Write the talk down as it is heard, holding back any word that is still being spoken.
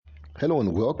Hello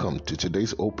and welcome to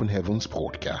today's Open Heavens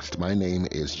podcast. My name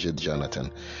is Jed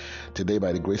Jonathan. Today,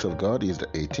 by the grace of God, is the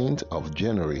 18th of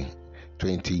January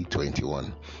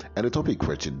 2021. And the topic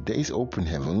for today's Open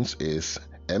Heavens is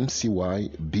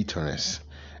MCY bitterness.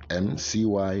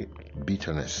 MCY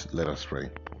bitterness. Let us pray.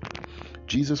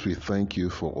 Jesus, we thank you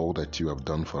for all that you have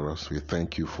done for us. We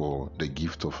thank you for the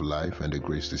gift of life and the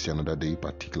grace to see another day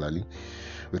particularly.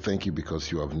 We thank you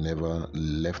because you have never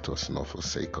left us nor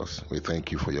forsake us. We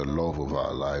thank you for your love over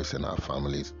our lives and our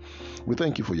families. We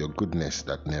thank you for your goodness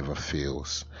that never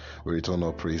fails. We return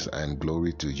our praise and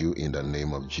glory to you in the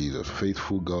name of Jesus.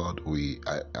 Faithful God, we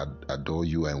adore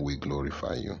you and we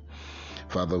glorify you.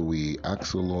 Father, we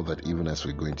ask, O Lord, that even as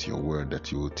we go into your word,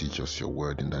 that you will teach us your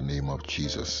word in the name of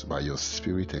Jesus. By your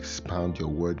Spirit, expound your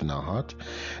word in our heart.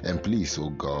 And please, O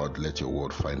God, let your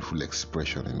word find full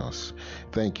expression in us.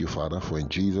 Thank you, Father, for in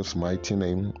Jesus' mighty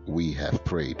name we have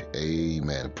prayed.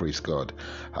 Amen. Praise God.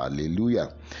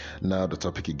 Hallelujah. Now, the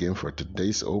topic again for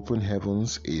today's Open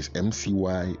Heavens is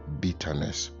MCY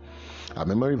bitterness. Our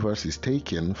memory verse is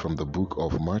taken from the book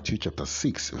of Matthew chapter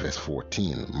 6 verse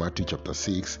 14. Matthew chapter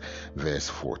 6 verse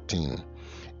 14.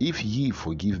 If ye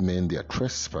forgive men their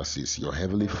trespasses, your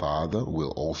heavenly Father will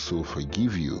also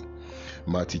forgive you.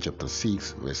 Matthew chapter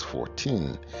 6 verse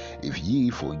 14. If ye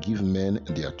forgive men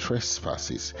their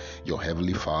trespasses, your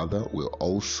heavenly Father will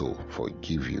also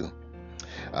forgive you.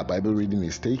 Our Bible reading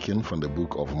is taken from the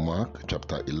book of Mark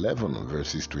chapter 11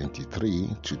 verses 23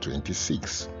 to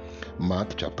 26.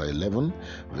 Mark chapter 11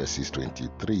 verses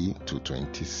 23 to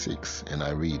 26, and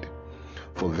I read,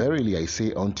 For verily I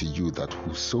say unto you that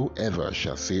whosoever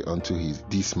shall say unto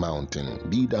this mountain,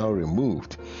 Be thou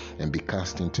removed, and be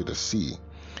cast into the sea,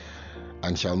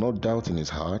 and shall not doubt in his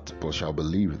heart, but shall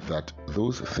believe that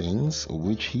those things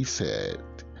which he said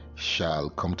shall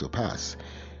come to pass,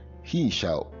 he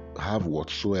shall have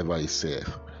whatsoever he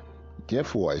saith.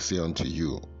 Therefore I say unto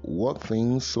you, what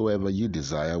things soever ye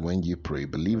desire when ye pray,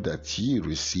 believe that ye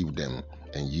receive them,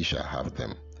 and ye shall have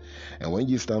them. And when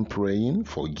ye stand praying,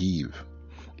 forgive,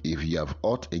 if ye have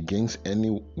aught against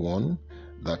anyone,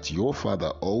 that your Father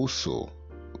also,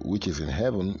 which is in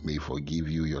heaven, may forgive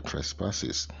you your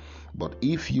trespasses. But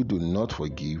if you do not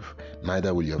forgive,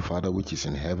 neither will your Father which is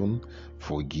in heaven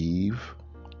forgive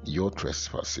your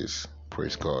trespasses.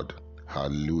 Praise God.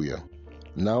 Hallelujah.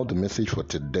 Now the message for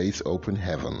today's Open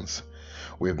Heavens.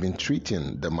 We have been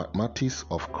treating the mathematics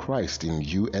of Christ in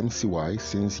UMCY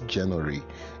since January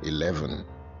 11.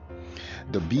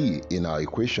 The B in our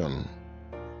equation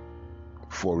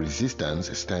for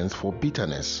resistance stands for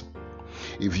bitterness.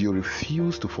 If you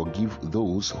refuse to forgive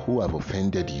those who have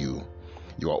offended you,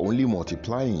 you are only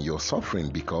multiplying your suffering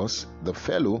because the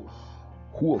fellow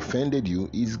who offended you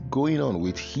is going on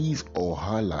with his or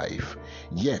her life,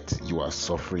 yet you are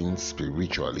suffering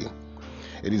spiritually.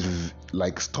 It is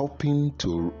like stopping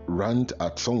to rant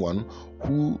at someone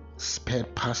who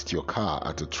sped past your car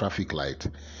at a traffic light.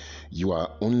 You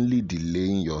are only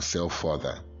delaying yourself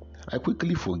further. I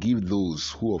quickly forgive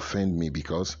those who offend me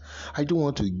because I don't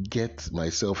want to get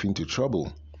myself into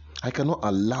trouble. I cannot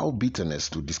allow bitterness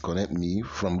to disconnect me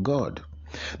from God.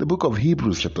 The book of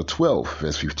Hebrews chapter 12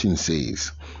 verse 15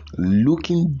 says,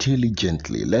 Looking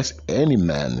diligently, lest any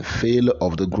man fail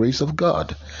of the grace of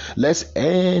God, lest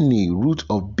any root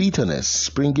of bitterness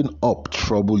springing up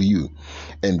trouble you,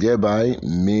 and thereby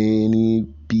many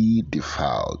be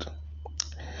defiled.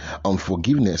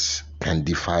 Unforgiveness can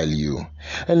defile you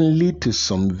and lead to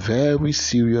some very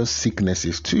serious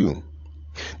sicknesses too.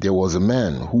 There was a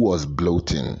man who was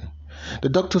bloating. The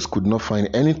doctors could not find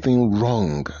anything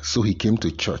wrong, so he came to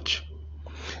church.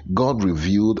 God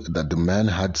revealed that the man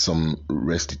had some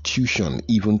restitution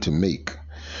even to make.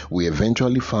 We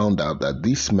eventually found out that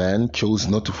this man chose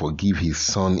not to forgive his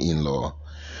son-in-law.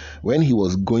 When he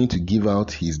was going to give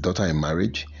out his daughter in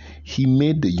marriage, he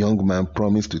made the young man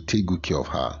promise to take good care of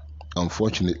her.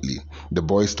 Unfortunately, the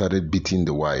boy started beating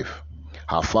the wife.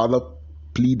 Her father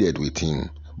pleaded with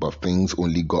him, but things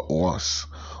only got worse.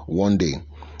 One day,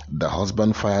 the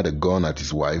husband fired a gun at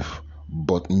his wife,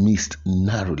 but missed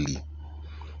narrowly.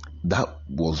 That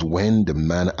was when the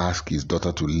man asked his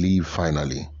daughter to leave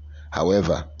finally.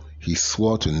 However, he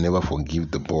swore to never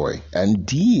forgive the boy and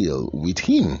deal with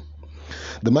him.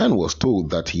 The man was told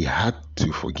that he had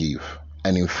to forgive.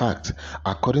 And in fact,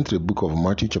 according to the book of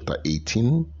Matthew chapter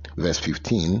 18, verse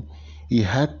 15, he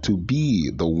had to be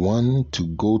the one to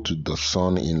go to the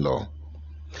son-in-law.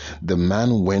 The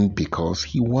man went because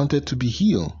he wanted to be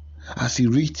healed. As he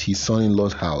reached his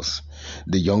son-in-law's house,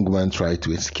 the young man tried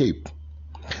to escape.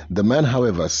 The man,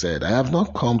 however, said, I have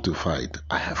not come to fight.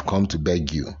 I have come to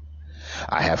beg you.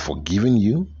 I have forgiven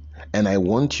you, and I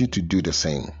want you to do the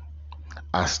same.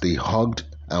 As they hugged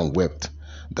and wept,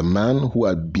 the man who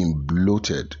had been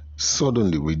bloated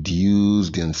suddenly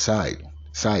reduced in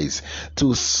size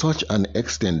to such an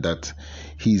extent that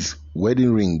his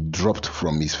wedding ring dropped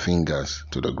from his fingers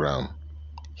to the ground.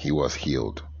 He was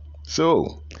healed.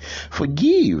 So,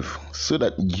 forgive so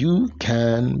that you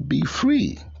can be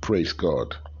free. Praise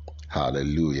God.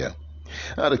 Hallelujah.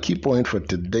 Now, the key point for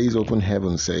today's Open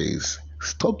Heaven says,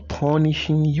 stop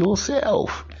punishing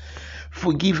yourself.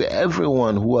 Forgive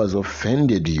everyone who has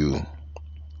offended you.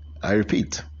 I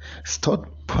repeat, stop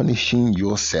punishing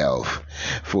yourself.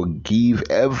 Forgive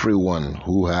everyone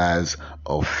who has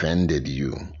offended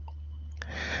you.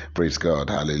 Praise God.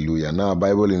 Hallelujah. Now,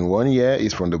 Bible in 1 year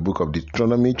is from the book of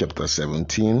Deuteronomy, chapter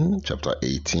 17, chapter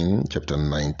 18, chapter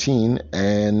 19,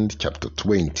 and chapter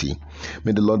 20.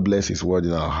 May the Lord bless His word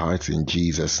in our hearts in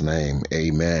Jesus' name.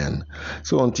 Amen.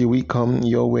 So until we come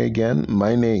your way again,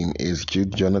 my name is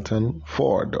Jude Jonathan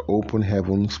for the Open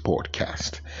Heavens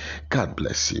podcast. God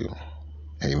bless you.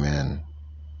 Amen.